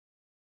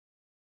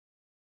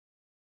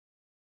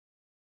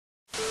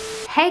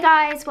Hey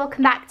guys,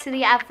 welcome back to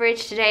The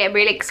Average. Today I'm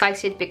really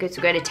excited because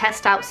we're going to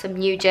test out some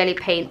new jelly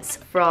paints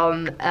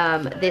from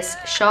this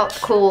shop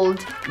called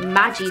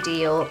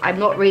Magideal. I'm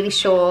not really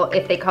sure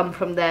if they come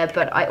from there,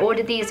 but I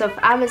ordered these off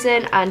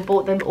Amazon and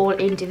bought them all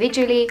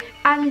individually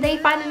and they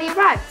finally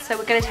arrived, so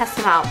we're going to test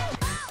them out.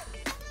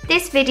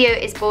 This video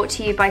is brought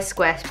to you by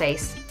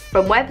Squarespace.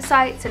 From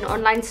websites and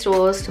online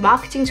stores to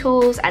marketing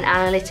tools and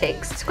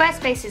analytics,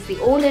 Squarespace is the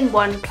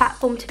all-in-one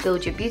platform to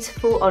build your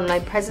beautiful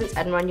online presence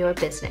and run your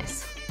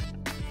business.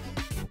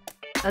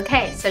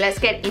 Okay, so let's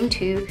get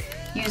into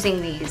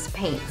using these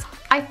paints.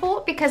 I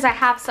thought because I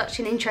have such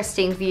an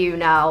interesting view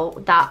now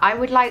that I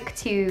would like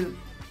to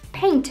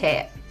paint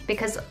it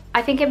because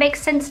I think it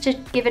makes sense to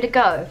give it a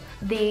go.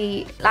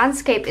 The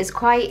landscape is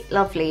quite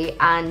lovely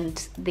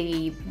and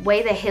the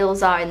way the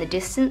hills are in the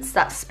distance,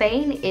 that's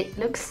Spain, it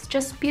looks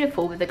just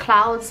beautiful with the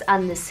clouds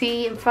and the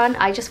sea in front.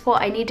 I just thought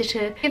I needed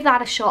to give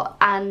that a shot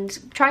and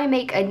try and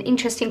make an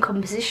interesting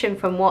composition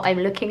from what I'm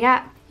looking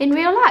at in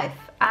real life.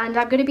 And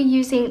I'm going to be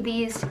using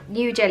these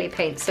new jelly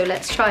paints, so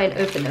let's try and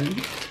open them.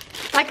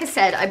 Like I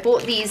said, I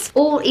bought these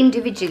all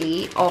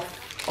individually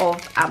off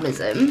of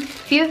Amazon. A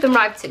few of them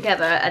arrived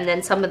together and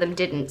then some of them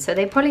didn't, so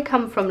they probably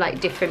come from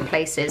like different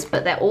places,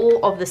 but they're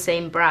all of the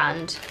same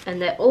brand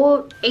and they're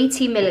all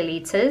 80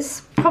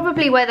 milliliters.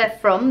 Probably where they're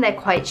from, they're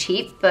quite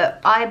cheap,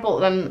 but I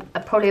bought them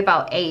at probably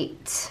about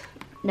 €8,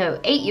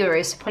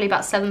 probably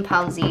about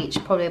 £7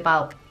 each, probably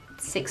about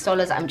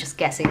 $6. I'm just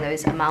guessing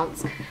those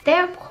amounts.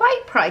 They're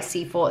quite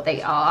pricey for what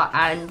they are,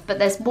 but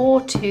there's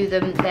more to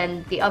them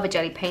than the other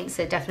jelly paints.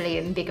 They're definitely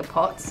in bigger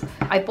pots.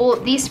 I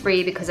bought these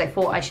three because I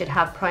thought I should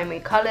have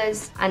primary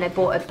colors, and I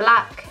bought a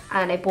black,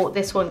 and I bought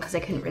this one because I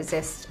couldn't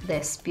resist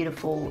this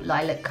beautiful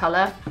lilac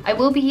color. I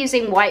will be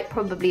using white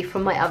probably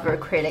from my other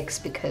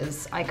acrylics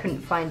because I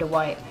couldn't find a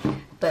white.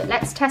 But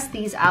let's test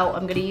these out.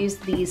 I'm going to use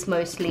these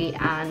mostly,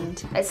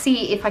 and let's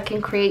see if I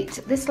can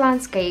create this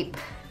landscape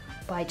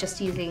by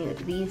just using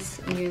these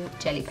new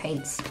jelly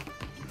paints.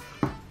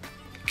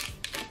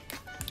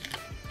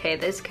 Okay,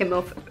 this came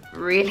off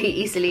really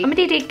easily.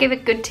 Somebody did give a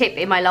good tip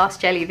in my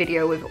last jelly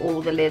video with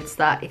all the lids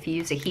that if you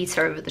use a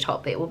heater over the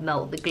top it will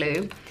melt the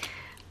glue.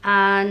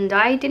 And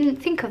I didn't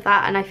think of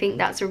that, and I think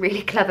that's a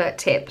really clever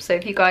tip. So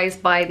if you guys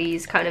buy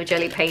these kind of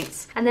jelly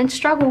paints and then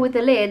struggle with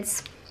the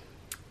lids,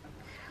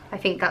 I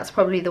think that's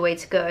probably the way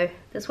to go.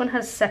 This one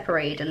has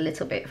separated a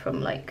little bit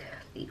from like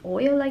the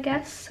oil, I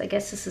guess. I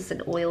guess this is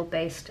an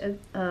oil-based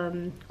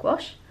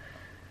gouache.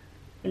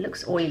 It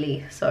looks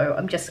oily, so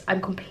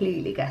I'm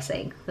completely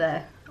guessing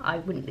there. I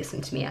wouldn't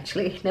listen to me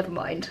actually, never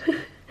mind. I'm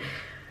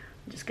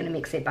just gonna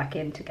mix it back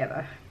in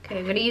together. Okay,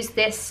 I'm gonna use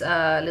this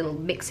little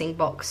mixing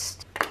box.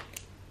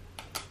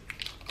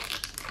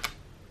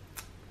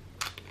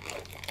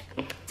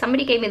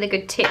 Somebody gave me the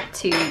good tip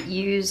to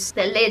use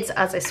the lids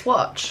as a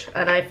swatch,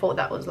 and I thought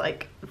that was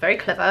like very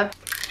clever.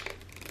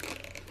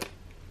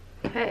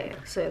 Okay,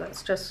 so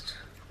let's just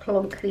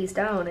plonk these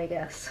down, I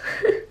guess.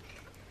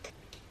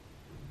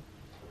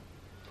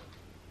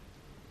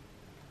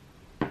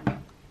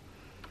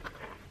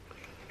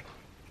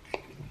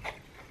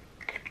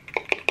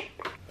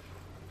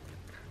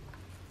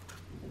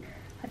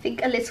 I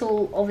think a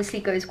little obviously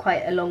goes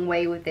quite a long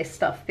way with this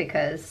stuff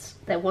because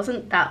there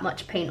wasn't that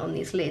much paint on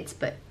these lids,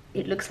 but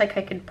it looks like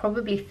I could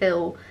probably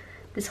fill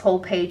this whole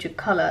page with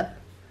colour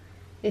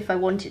if I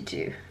wanted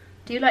to.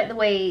 Do you like the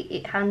way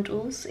it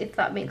handles, if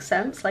that makes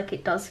sense? Like,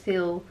 it does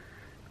feel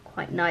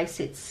quite nice.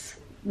 It's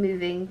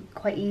moving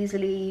quite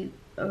easily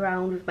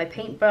around with my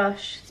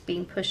paintbrush. It's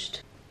being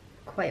pushed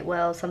quite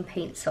well. Some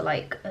paints are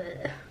like,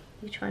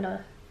 you're trying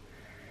to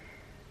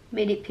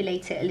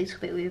manipulate it a little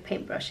bit with your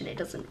paintbrush and it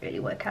doesn't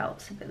really work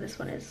out. So, but this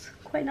one is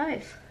quite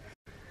nice.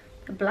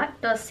 The black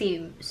does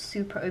seem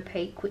super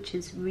opaque, which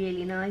is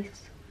really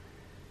nice.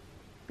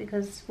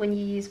 Because when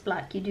you use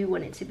black, you do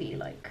want it to be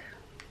like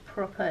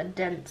proper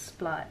dense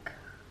black.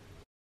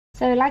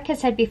 So like I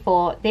said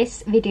before,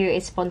 this video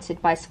is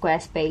sponsored by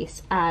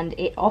Squarespace and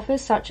it offers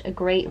such a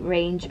great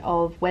range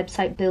of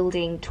website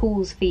building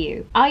tools for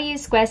you. I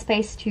use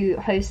Squarespace to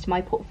host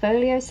my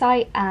portfolio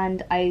site,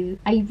 and I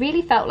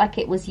really felt like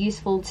it was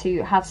useful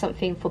to have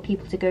something for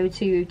people to go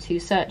to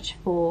search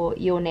for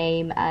your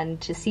name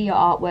and to see your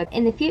artwork.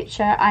 In the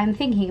future, I'm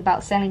thinking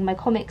about selling my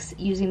comics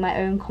using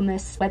my own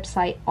commerce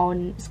website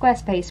on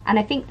Squarespace, and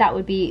I think that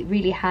would be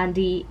really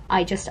handy.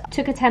 I just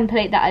took a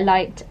template that I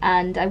liked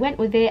and I went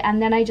with it,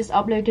 and then I just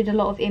uploaded a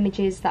lot of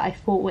images that I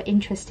thought were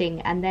interesting,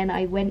 and then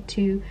I went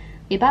to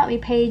the About Me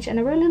page and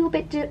I wrote a little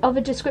bit of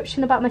a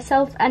description about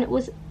myself, and it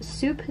was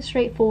super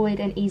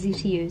straightforward and easy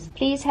to use.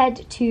 Please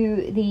head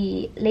to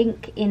the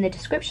link in the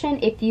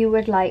description if you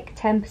would like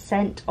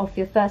 10% off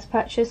your first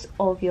purchase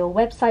of your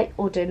website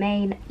or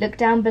domain. Look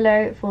down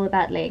below for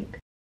that link.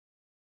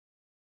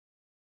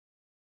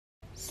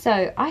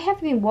 So I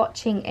have been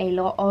watching a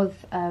lot of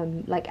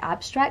like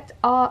abstract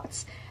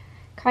arts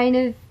kind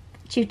of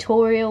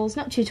tutorials,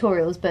 not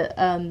tutorials, but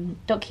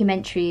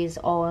documentaries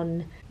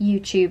on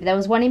YouTube. There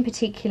was one in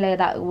particular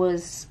that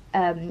was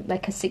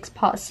like a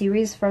 6-part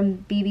series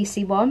from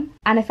BBC One,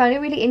 and I found it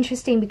really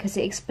interesting because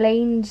it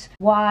explained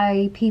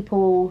why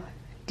people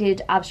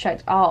did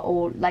abstract art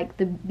or like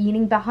the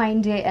meaning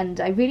behind it, and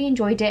I really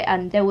enjoyed it.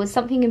 And there was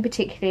something in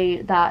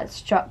particular that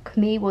struck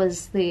me,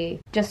 was the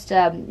just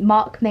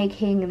mark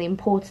making and the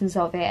importance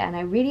of it, and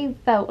I really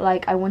felt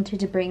like I wanted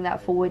to bring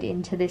that forward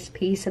into this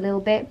piece a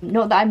little bit.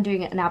 Not that I'm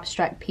doing an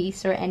abstract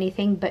piece or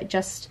anything, but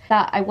just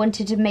that I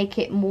wanted to make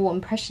it more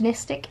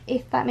impressionistic,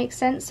 if that makes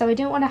sense. So I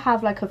didn't want to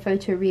have like a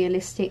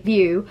photorealistic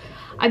view.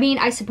 I mean,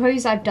 I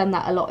suppose I've done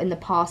that a lot in the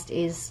past,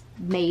 is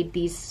made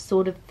these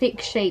sort of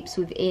thick shapes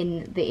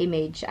within the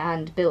image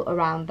and built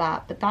around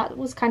that, but that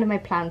was kind of my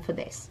plan for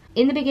this.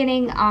 In the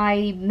beginning,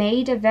 I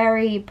made a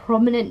very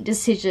prominent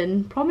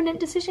decision,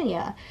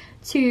 yeah,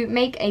 to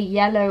make a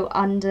yellow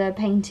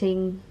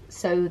underpainting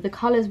so the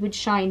colours would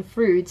shine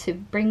through to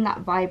bring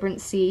that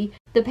vibrancy.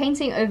 The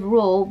painting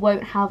overall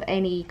won't have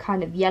any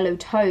kind of yellow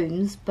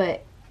tones,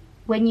 but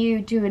when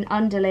you do an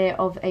underlayer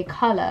of a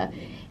colour,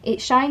 it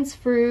shines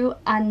through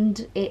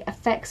and it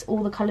affects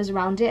all the colours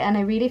around it, and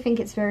I really think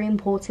it's very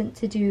important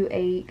to do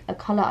a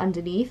colour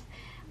underneath.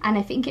 And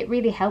I think it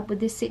really helped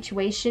with this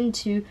situation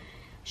to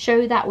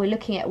show that we're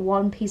looking at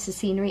one piece of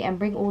scenery and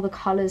bring all the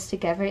colours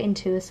together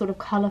into a sort of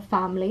colour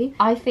family.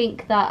 I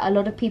think that a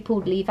lot of people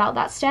leave out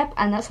that step,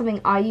 and that's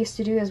something I used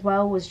to do as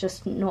well, was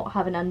just not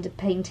have an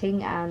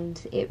underpainting, and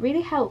it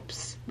really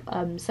helps.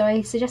 So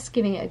I suggest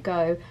giving it a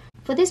go.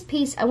 For this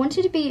piece, I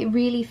wanted to be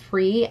really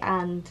free,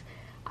 and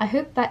I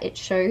hope that it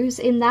shows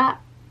in that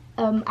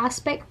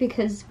aspect,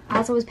 because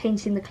as I was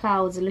painting the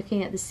clouds and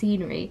looking at the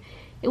scenery,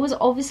 it was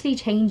obviously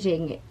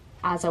changing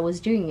as I was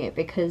doing it,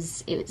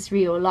 because it's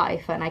real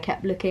life, and I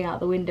kept looking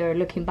out the window and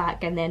looking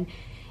back, and then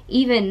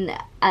even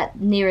at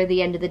nearer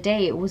the end of the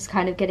day it was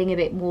kind of getting a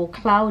bit more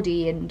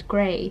cloudy and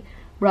grey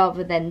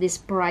rather than this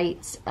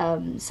bright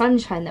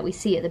sunshine that we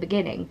see at the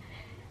beginning.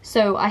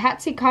 So I had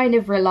to kind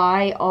of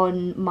rely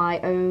on my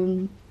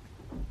own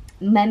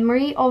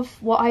memory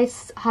of what I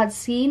had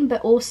seen,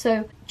 but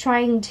also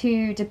trying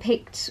to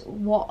depict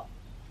what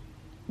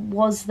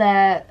was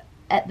there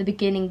at the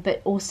beginning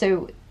but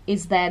also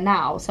is there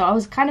now. So I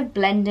was kind of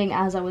blending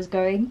as I was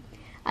going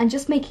and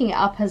just making it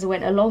up as I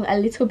went along a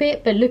little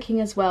bit, but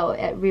looking as well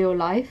at real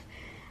life.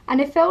 And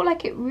it felt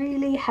like it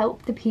really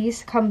helped the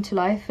piece come to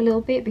life a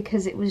little bit,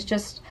 because it was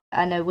just,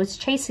 and I was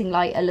chasing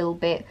light a little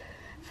bit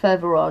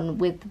further on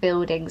with the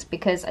buildings,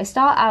 because I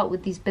start out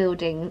with these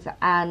buildings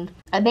and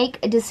I make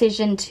a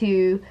decision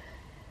to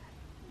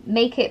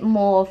make it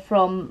more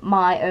from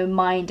my own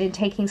mind and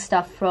taking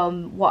stuff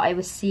from what I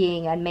was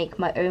seeing and make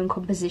my own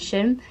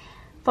composition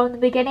from the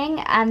beginning.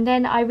 And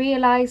then I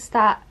realized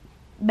that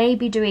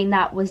maybe doing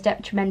that was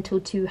detrimental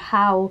to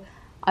how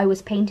I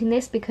was painting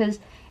this, because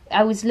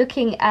I was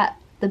looking at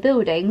the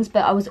buildings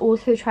but I was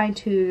also trying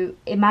to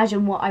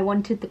imagine what I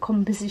wanted the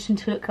composition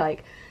to look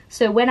like.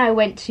 So when I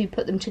went to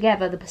put them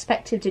together, the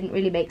perspective didn't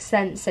really make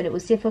sense, and it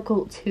was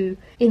difficult to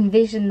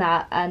envision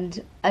that.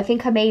 And I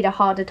think I made a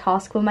harder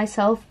task for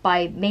myself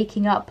by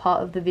making up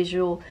part of the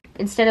visual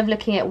instead of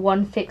looking at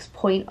one fixed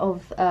point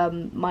of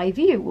my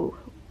view,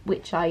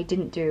 which I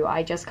didn't do.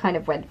 I just kind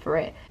of went for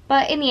it.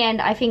 But in the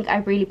end, I think I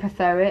really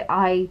prefer it.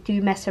 I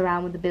do mess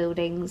around with the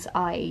buildings.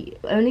 I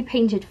only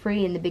painted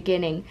 3 in the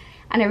beginning,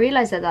 and I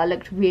realised that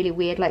looked really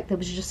weird. Like there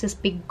was just this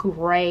big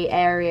grey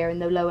area in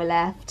the lower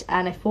left,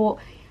 and I thought,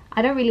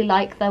 I don't really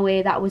like the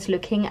way that was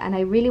looking, and I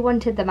really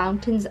wanted the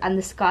mountains and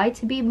the sky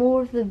to be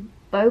more of the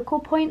focal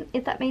point,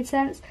 if that made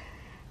sense.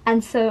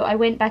 And so I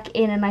went back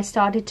in and I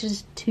started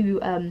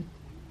to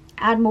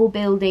add more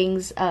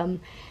buildings.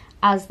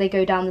 As they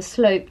go down the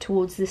slope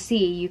towards the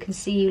sea, you can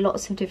see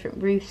lots of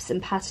different roofs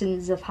and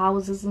patterns of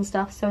houses and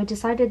stuff. So I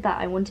decided that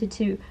I wanted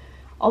to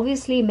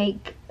obviously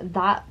make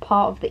that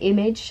part of the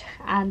image,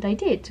 and I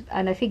did.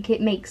 And I think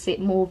it makes it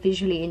more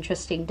visually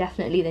interesting,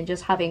 definitely, than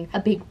just having a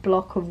big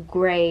block of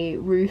grey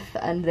roof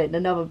and then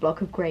another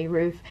block of grey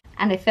roof.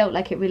 And I felt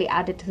like it really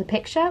added to the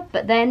picture.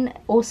 But then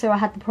also I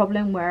had the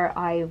problem where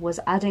I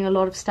was adding a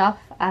lot of stuff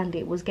and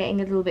it was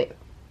getting a little bit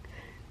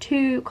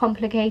too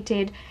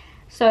complicated.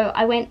 So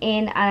I went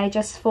in and I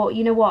just thought,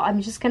 you know what,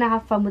 I'm just going to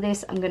have fun with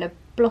this. I'm going to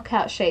block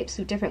out shapes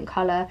with different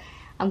colour.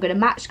 I'm going to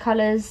match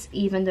colours,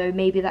 even though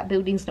maybe that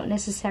building's not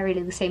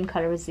necessarily the same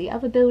colour as the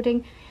other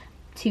building,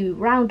 to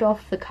round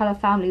off the colour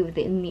family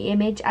within the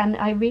image. And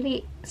I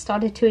really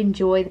started to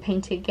enjoy the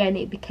painting again.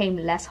 It became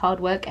less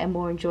hard work and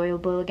more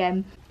enjoyable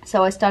again.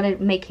 So I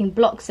started making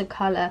blocks of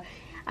colour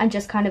and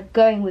just kind of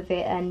going with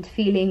it and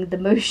feeling the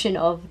motion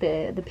of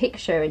the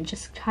picture, and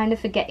just kind of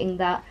forgetting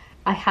that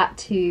I had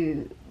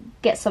to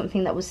get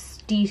something that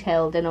was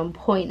detailed and on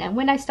point. And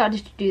when I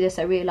started to do this,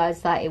 I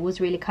realised that it was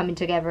really coming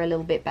together a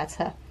little bit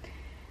better.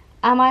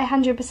 Am I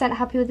 100%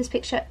 happy with this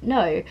picture?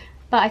 No,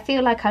 but I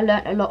feel like I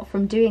learnt a lot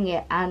from doing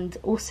it, and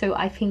also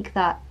I think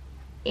that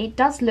it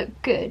does look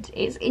good.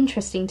 It's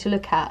interesting to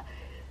look at.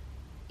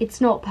 It's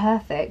not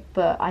perfect,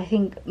 but I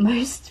think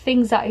most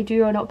things that I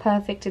do are not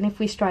perfect, and if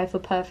we strive for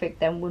perfect,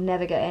 then we'll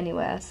never get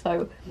anywhere.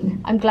 So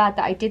I'm glad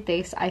that I did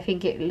this. I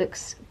think it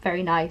looks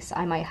very nice.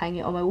 I might hang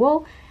it on my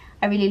wall.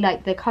 I really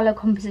like the colour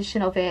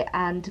composition of it,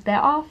 and there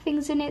are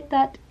things in it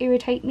that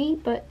irritate me,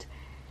 but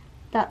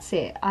that's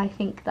it. I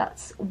think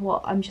that's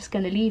what I'm just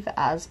going to leave it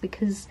as,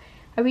 because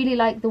I really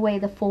like the way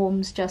the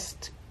forms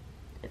just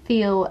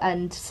feel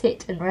and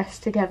sit and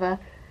rest together,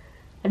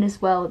 and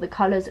as well the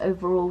colours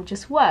overall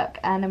just work,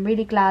 and I'm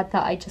really glad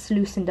that I just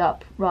loosened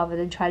up rather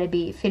than try to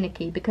be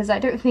finicky, because I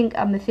don't think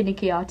I'm a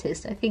finicky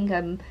artist. I think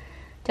I'm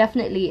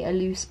definitely a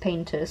loose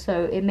painter,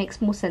 so it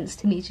makes more sense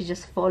to me to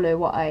just follow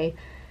what I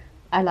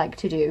like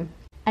to do.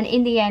 And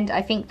in the end,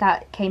 I think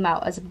that came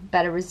out as a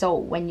better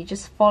result when you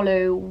just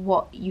follow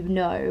what you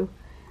know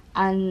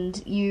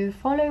and you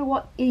follow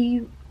what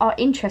you are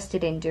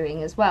interested in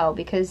doing as well,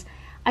 because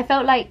I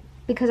felt like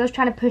because I was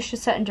trying to push a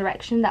certain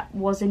direction that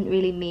wasn't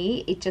really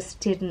me,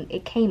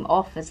 it came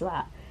off as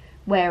that.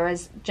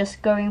 Whereas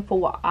just going for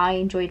what I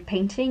enjoyed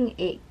painting,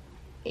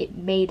 it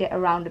made it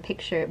around a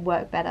picture, it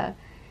worked better.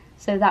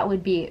 So that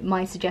would be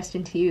my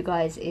suggestion to you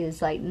guys,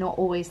 is like not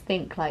always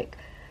think like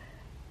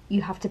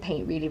you have to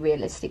paint really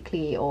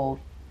realistically or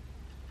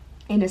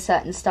in a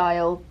certain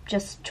style.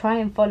 Just try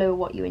and follow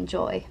what you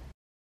enjoy.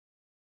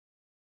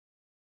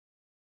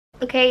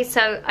 Okay,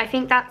 so I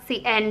think that's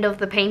the end of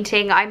the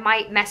painting. I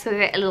might mess with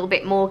it a little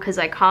bit more because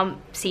I can't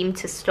seem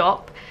to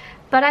stop.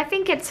 But I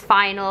think it's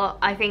final.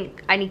 I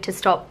think I need to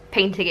stop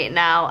painting it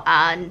now.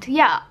 And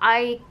yeah,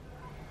 I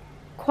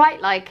quite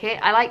like it.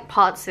 I like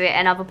parts of it,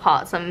 and other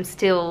parts I'm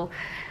still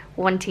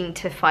wanting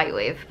to fight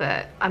with.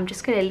 But I'm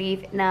just going to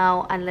leave it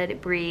now and let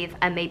it breathe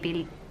and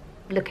maybe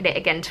look at it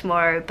again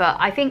tomorrow. But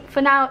I think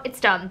for now it's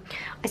done.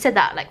 I said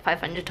that like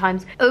 500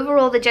 times.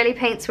 Overall, the jelly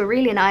paints were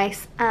really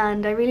nice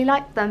and I really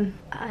liked them.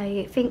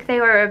 I think they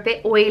were a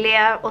bit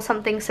oilier or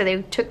something, so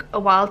they took a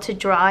while to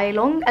dry,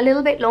 a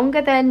little bit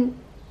longer than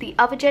the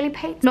other jelly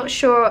paints. Not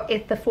sure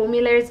if the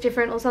formula is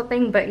different or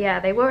something, but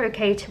yeah, they were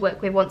okay to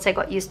work with once I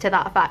got used to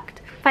that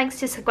fact. Thanks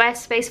to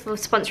Squarespace for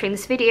sponsoring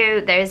this video.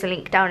 There is a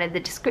link down in the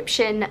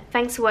description.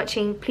 Thanks for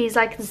watching. Please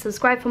like and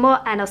subscribe for more,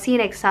 and I'll see you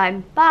next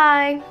time.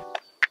 Bye!